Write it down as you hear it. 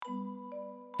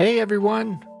Hey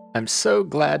everyone! I'm so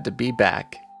glad to be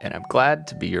back, and I'm glad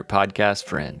to be your podcast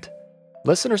friend.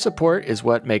 Listener support is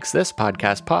what makes this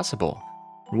podcast possible.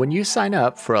 When you sign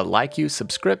up for a Like You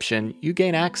subscription, you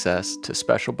gain access to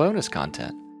special bonus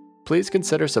content. Please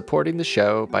consider supporting the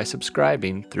show by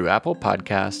subscribing through Apple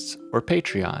Podcasts or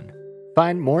Patreon.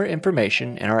 Find more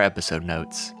information in our episode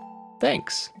notes.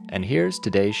 Thanks, and here's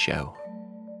today's show.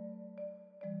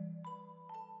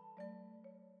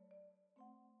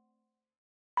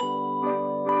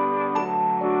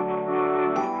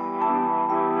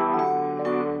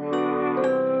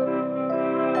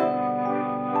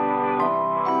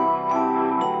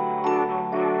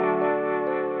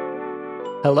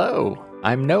 Hello,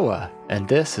 I'm Noah, and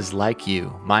this is Like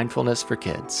You, Mindfulness for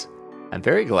Kids. I'm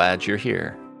very glad you're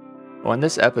here. On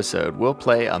this episode, we'll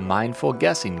play a mindful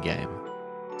guessing game.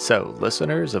 So,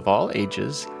 listeners of all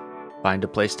ages, find a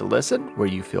place to listen where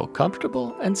you feel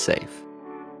comfortable and safe.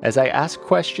 As I ask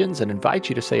questions and invite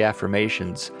you to say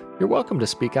affirmations, you're welcome to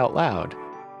speak out loud.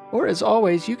 Or as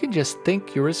always, you can just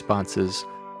think your responses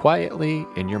quietly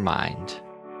in your mind.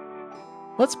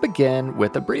 Let's begin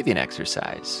with a breathing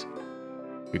exercise.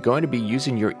 You're going to be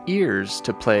using your ears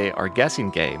to play our guessing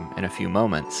game in a few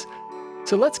moments.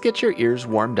 So let's get your ears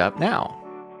warmed up now.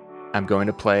 I'm going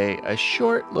to play a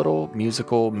short little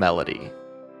musical melody.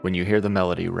 When you hear the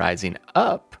melody rising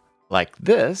up like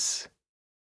this,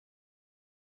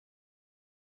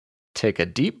 take a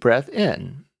deep breath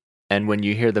in. And when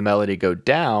you hear the melody go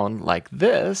down like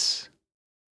this,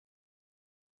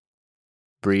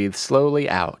 breathe slowly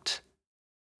out.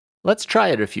 Let's try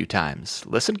it a few times.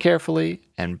 Listen carefully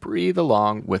and breathe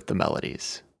along with the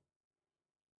melodies.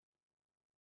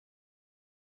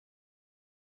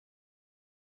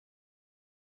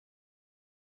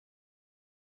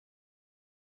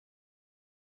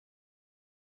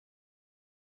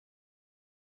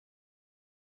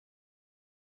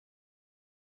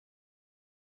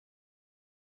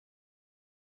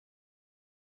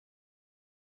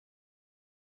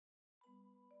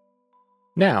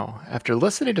 Now, after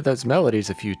listening to those melodies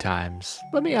a few times,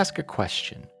 let me ask a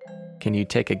question. Can you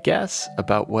take a guess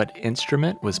about what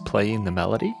instrument was playing the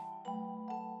melody?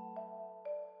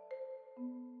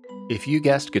 If you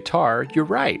guessed guitar, you're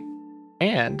right.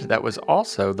 And that was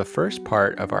also the first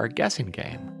part of our guessing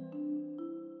game.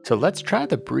 So let's try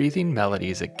the breathing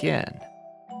melodies again,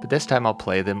 but this time I'll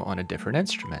play them on a different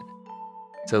instrument.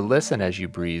 So listen as you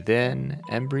breathe in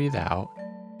and breathe out,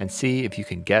 and see if you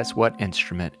can guess what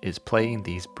instrument is playing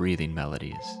these breathing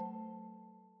melodies.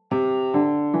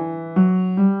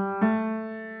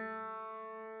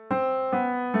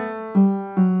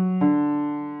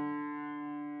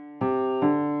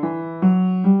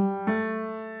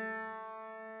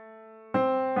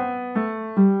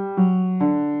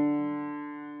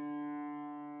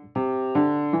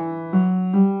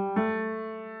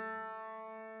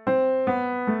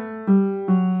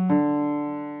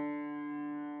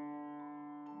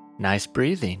 Nice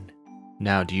breathing.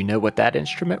 Now, do you know what that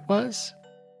instrument was?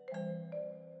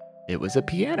 It was a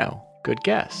piano. Good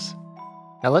guess.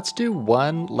 Now let's do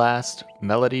one last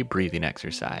melody breathing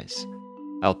exercise.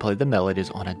 I'll play the melodies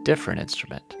on a different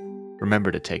instrument.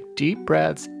 Remember to take deep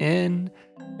breaths in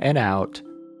and out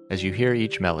as you hear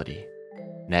each melody.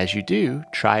 And as you do,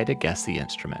 try to guess the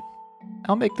instrument.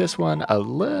 I'll make this one a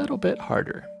little bit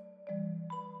harder.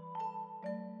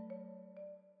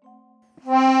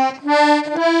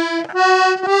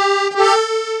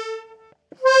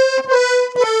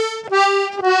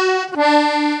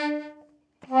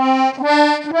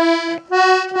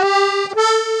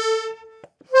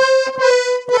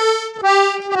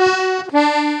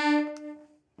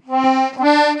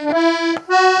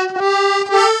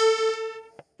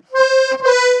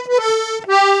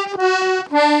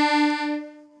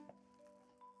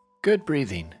 Good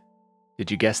breathing.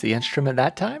 Did you guess the instrument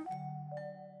that time?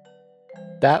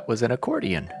 That was an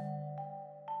accordion.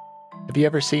 Have you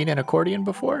ever seen an accordion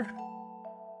before?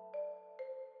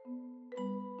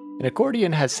 An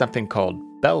accordion has something called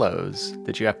bellows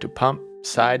that you have to pump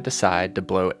side to side to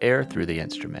blow air through the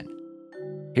instrument.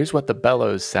 Here's what the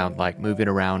bellows sound like moving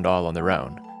around all on their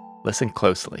own. Listen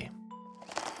closely.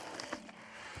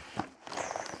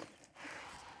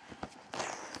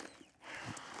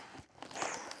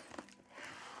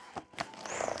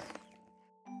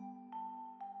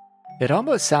 It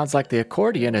almost sounds like the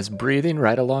accordion is breathing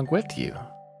right along with you.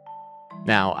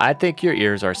 Now, I think your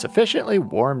ears are sufficiently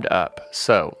warmed up,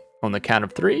 so on the count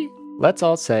of 3, let's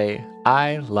all say,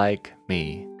 I like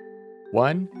me.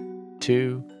 1,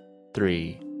 2,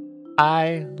 3.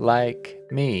 I like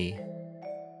me.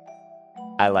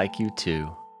 I like you too.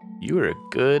 You are a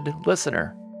good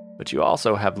listener. but you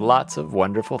also have lots of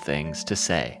wonderful things to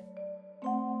say.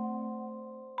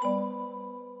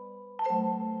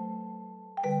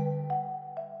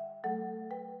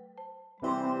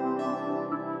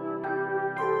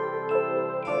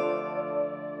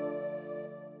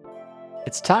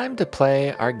 It's time to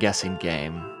play our guessing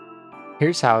game.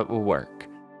 Here's how it will work.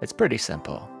 It's pretty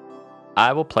simple.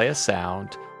 I will play a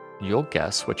sound, and you'll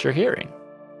guess what you're hearing.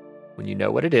 When you know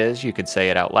what it is, you can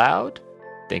say it out loud,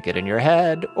 think it in your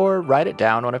head, or write it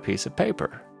down on a piece of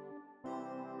paper.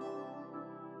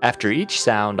 After each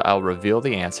sound, I'll reveal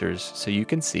the answers so you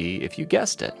can see if you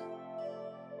guessed it.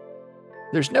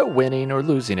 There's no winning or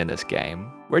losing in this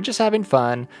game. We're just having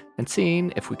fun and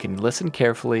seeing if we can listen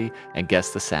carefully and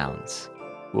guess the sounds.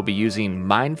 We'll be using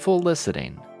mindful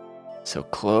listening. So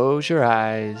close your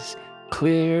eyes,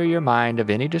 clear your mind of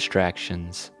any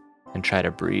distractions, and try to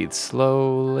breathe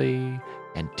slowly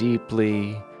and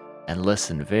deeply and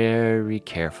listen very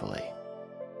carefully.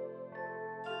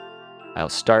 I'll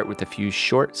start with a few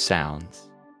short sounds.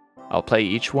 I'll play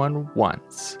each one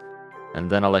once, and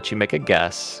then I'll let you make a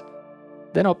guess.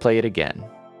 Then I'll play it again.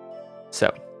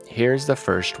 So, here's the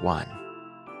first one.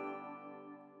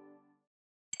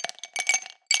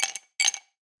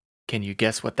 Can you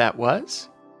guess what that was?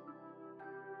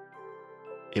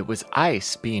 It was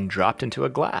ice being dropped into a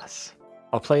glass.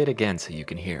 I'll play it again so you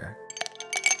can hear.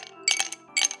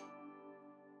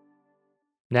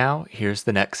 Now, here's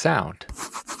the next sound.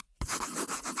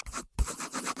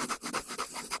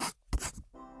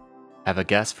 Have a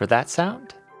guess for that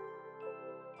sound?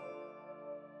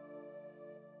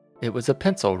 It was a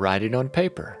pencil writing on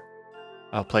paper.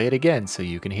 I'll play it again so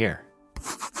you can hear.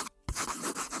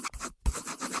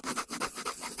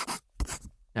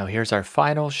 Now here's our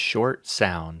final short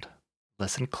sound.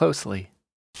 Listen closely.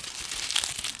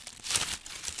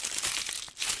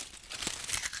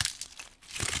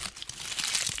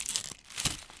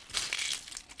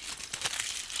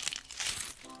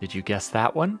 Did you guess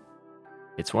that one?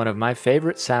 It's one of my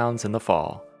favorite sounds in the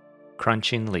fall,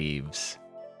 crunching leaves.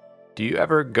 Do you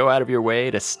ever go out of your way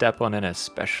to step on an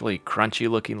especially crunchy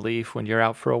looking leaf when you're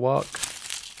out for a walk?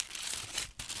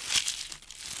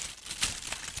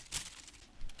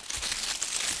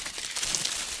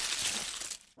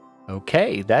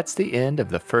 Okay, that's the end of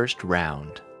the first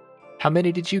round. How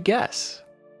many did you guess?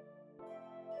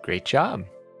 Great job.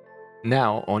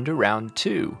 Now on to round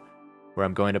 2, where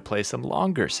I'm going to play some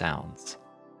longer sounds.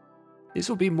 These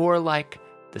will be more like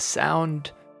the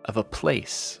sound of a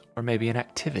place or maybe an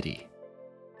activity.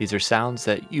 These are sounds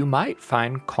that you might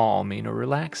find calming or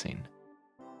relaxing.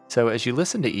 So as you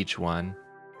listen to each one,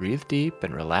 breathe deep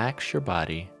and relax your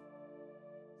body.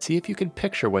 See if you can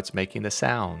picture what's making the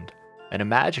sound and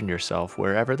imagine yourself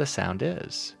wherever the sound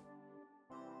is.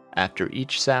 After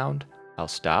each sound, I'll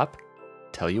stop,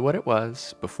 tell you what it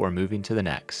was before moving to the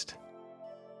next.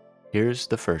 Here's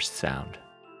the first sound.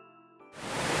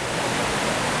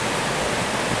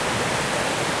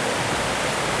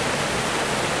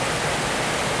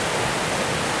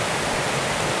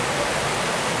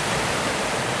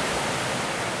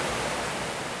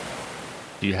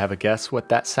 Do you have a guess what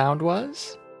that sound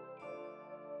was?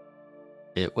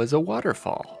 It was a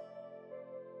waterfall.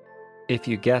 If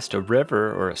you guessed a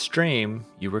river or a stream,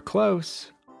 you were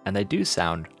close, and they do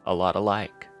sound a lot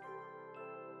alike.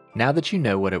 Now that you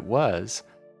know what it was,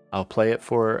 I'll play it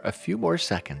for a few more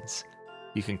seconds.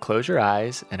 You can close your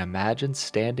eyes and imagine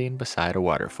standing beside a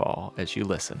waterfall as you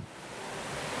listen.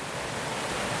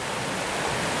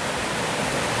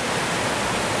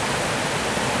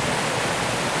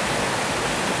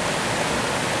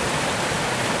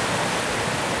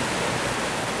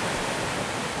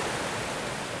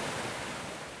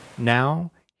 Now,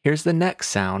 here's the next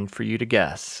sound for you to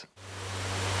guess.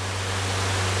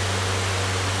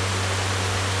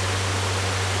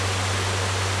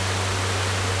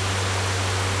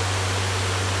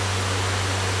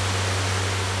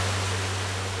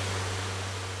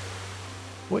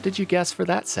 What did you guess for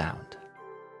that sound?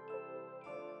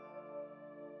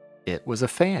 It was a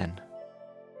fan.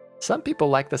 Some people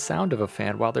like the sound of a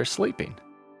fan while they're sleeping.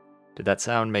 Did that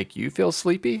sound make you feel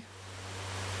sleepy?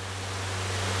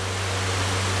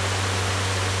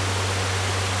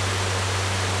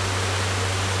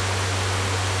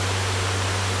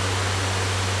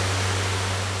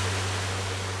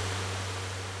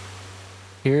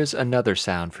 Here's another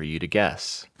sound for you to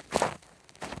guess.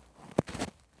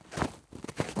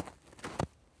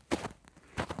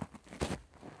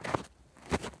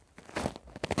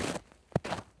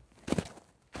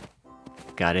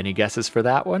 Got any guesses for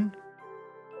that one?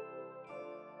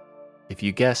 If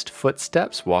you guessed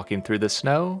footsteps walking through the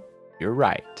snow, you're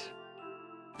right.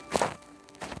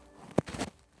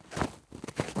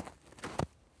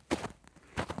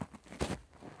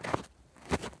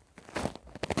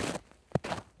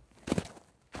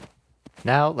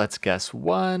 Now let's guess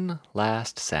one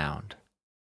last sound.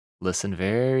 Listen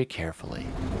very carefully.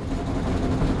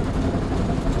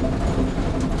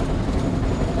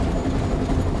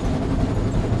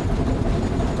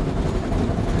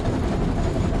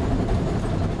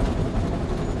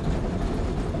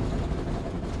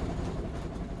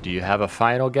 Do you have a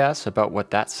final guess about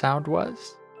what that sound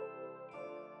was?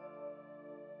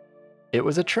 It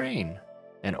was a train,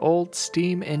 an old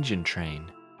steam engine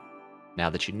train. Now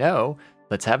that you know,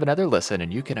 let's have another listen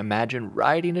and you can imagine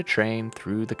riding a train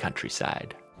through the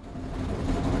countryside.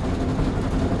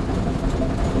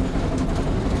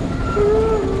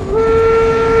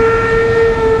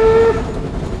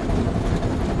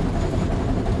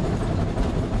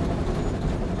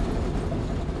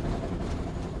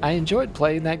 I enjoyed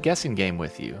playing that guessing game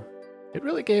with you. It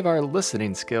really gave our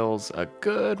listening skills a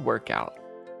good workout.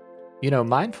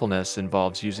 Mindfulness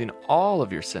involves using all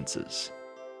of your senses.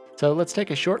 So let's take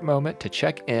a short moment to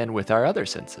check in with our other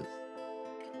senses.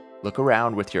 Look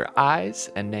around with your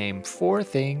eyes and name 4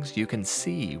 things you can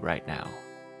see right now.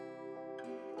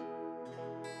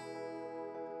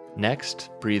 Next,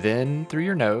 breathe in through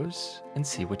your nose and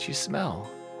see what you smell.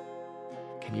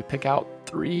 Can you pick out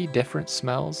 3 different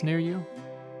smells near you?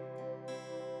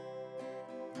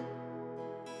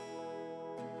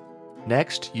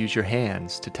 Next, use your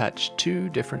hands to touch 2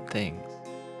 different things.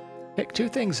 Pick 2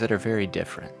 things that are very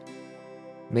different.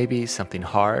 Maybe something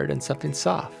hard and something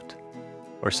soft,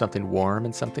 or something warm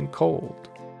and something cold,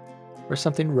 or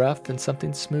something rough and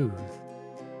something smooth.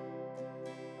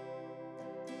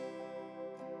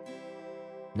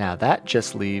 Now that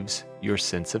just leaves your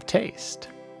sense of taste.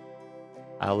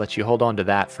 I'll let you hold on to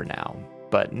that for now,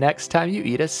 but next time you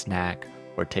eat a snack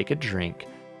or take a drink,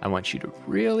 I want you to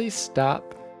really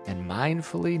stop and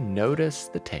mindfully notice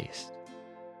the taste.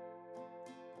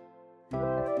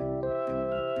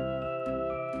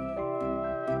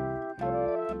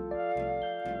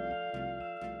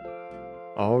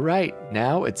 All right,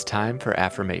 now it's time for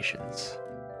affirmations.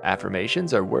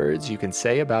 Affirmations are words you can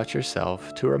say about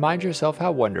yourself to remind yourself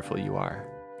how wonderful you are.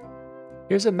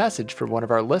 Here's a message from one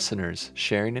of our listeners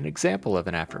sharing an example of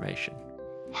an affirmation.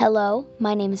 Hello,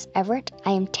 my name is Everett.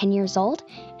 I am 10 years old,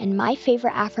 and my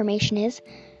favorite affirmation is,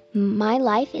 "My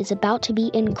life is about to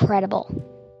be incredible."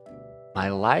 My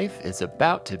life is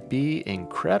about to be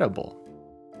incredible.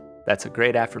 That's a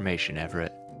great affirmation,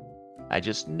 Everett. I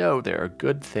just know there are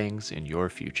good things in your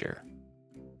future.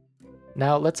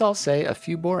 Now let's all say a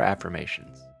few more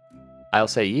affirmations. I'll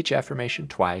say each affirmation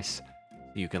twice.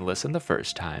 You can listen the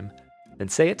first time, then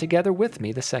say it together with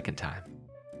me the second time.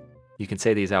 You can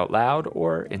say these out loud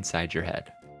or inside your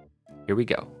head. Here we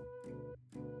go.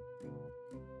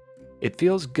 It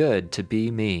feels good to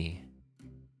be me.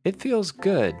 It feels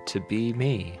good to be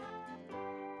me.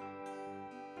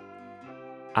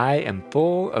 I am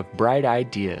full of bright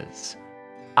ideas.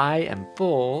 I am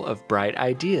full of bright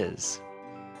ideas.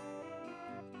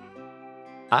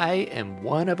 I am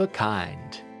one of a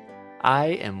kind. I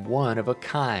am one of a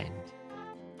kind.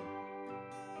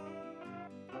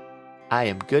 I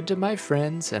am good to my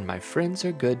friends and my friends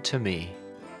are good to me.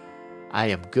 I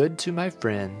am good to my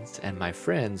friends and my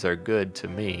friends are good to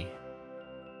me.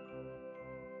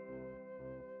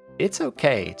 It's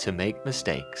okay to make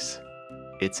mistakes.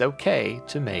 It's okay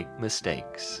to make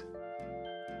mistakes.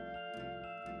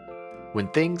 When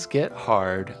things get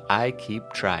hard, I keep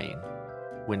trying.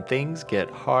 When things get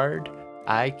hard,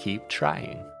 I keep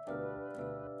trying.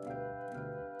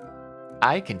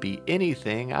 I can be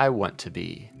anything I want to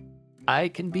be. I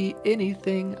can be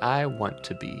anything I want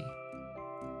to be.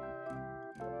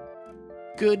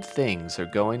 Good things are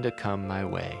going to come my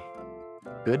way.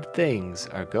 Good things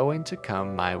are going to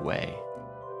come my way.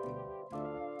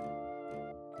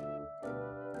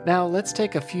 Now let's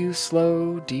take a few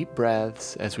slow, deep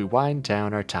breaths as we wind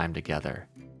down our time together.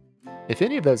 If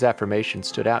any of those affirmations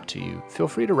stood out to you, feel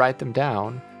free to write them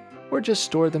down or just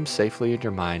store them safely in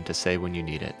your mind to say when you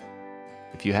need it.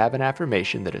 If you have an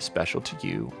affirmation that is special to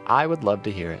you, I would love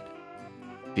to hear it.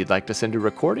 If you'd like to send a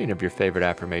recording of your favorite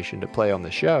affirmation to play on the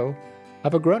show,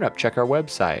 have a grown-up check our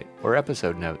website or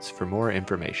episode notes for more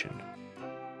information.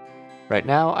 Right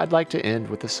now, I'd like to end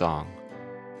with a song.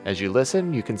 As you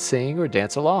listen, you can sing or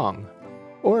dance along,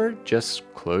 or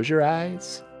just close your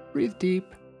eyes, breathe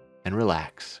deep, and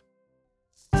relax.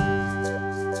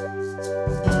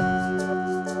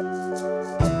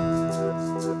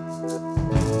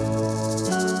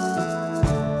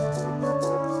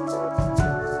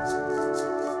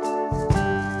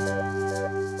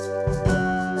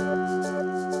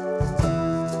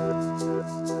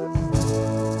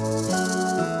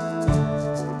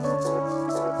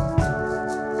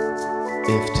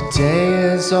 If Today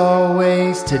is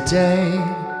always today,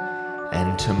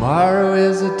 and tomorrow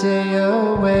is a day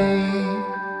away.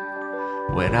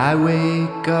 When I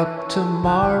wake up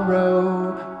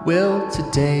tomorrow, will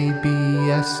today be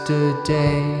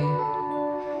yesterday?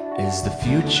 Is the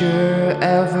future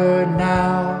ever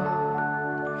now?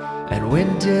 And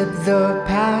when did the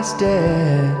past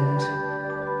end?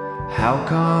 How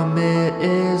come it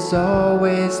is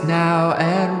always now?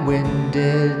 And when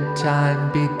did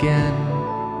time begin?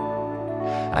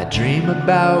 I dream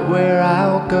about where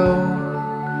I'll go,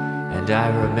 and I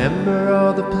remember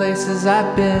all the places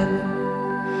I've been.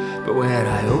 But when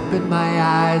I open my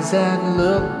eyes and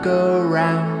look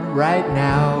around, right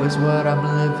now is what I'm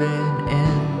living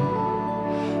in.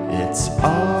 It's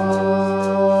always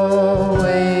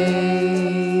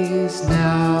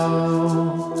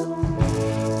now,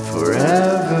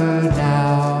 forever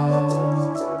now.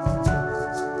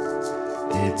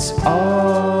 It's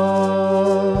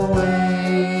always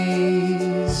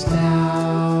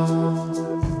now,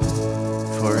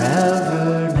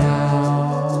 forever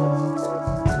now.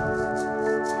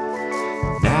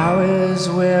 Now is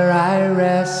where I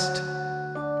rest.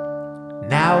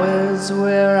 Now is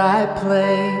where I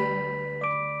play.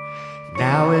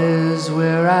 Now is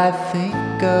where I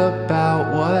think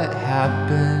about what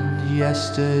happened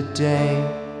yesterday.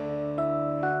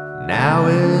 Now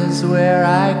is where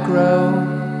I grow.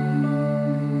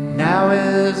 Now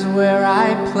is where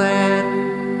I plan.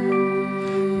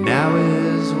 Now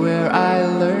is where I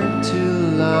learn to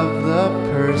love the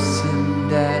person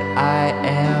that I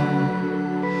am.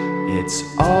 It's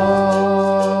always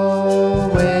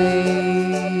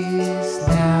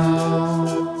now,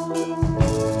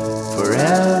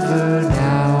 forever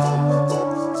now.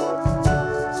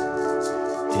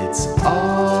 It's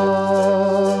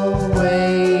always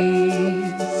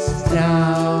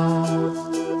now,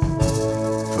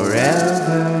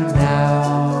 forever now.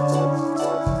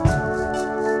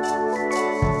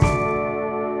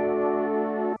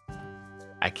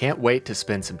 I can't wait to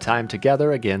spend some time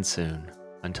together again soon.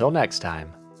 Until next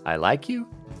time, I like you,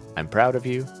 I'm proud of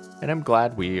you, and I'm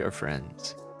glad we are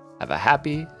friends. Have a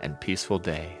happy and peaceful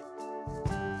day.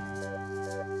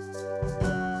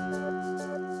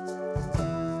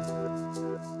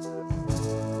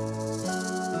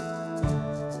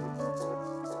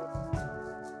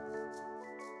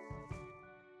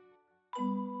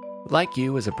 Like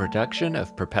You is a production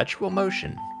of Perpetual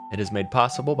Motion. It is made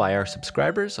possible by our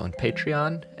subscribers on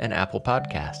Patreon and Apple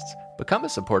Podcasts. Become a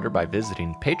supporter by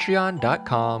visiting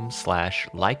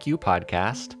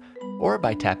patreon.com/likeyoupodcast or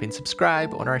by tapping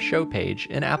subscribe on our show page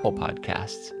in Apple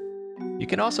Podcasts. You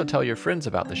can also tell your friends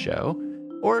about the show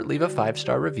or leave a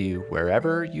 5-star review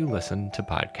wherever you listen to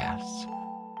podcasts.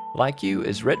 Like You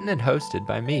is written and hosted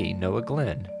by me, Noah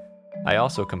Glenn. I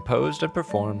also composed and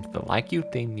performed the Like You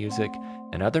theme music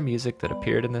and other music that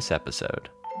appeared in this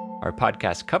episode. Our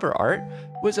podcast cover art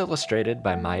was illustrated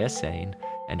by Maya Sane,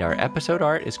 and our episode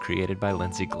art is created by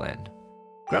Lindsay Glenn.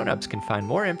 Grown-ups can find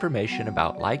more information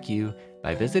about Like You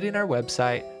by visiting our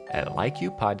website at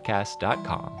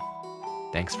likeyoupodcast.com.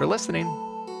 Thanks for listening.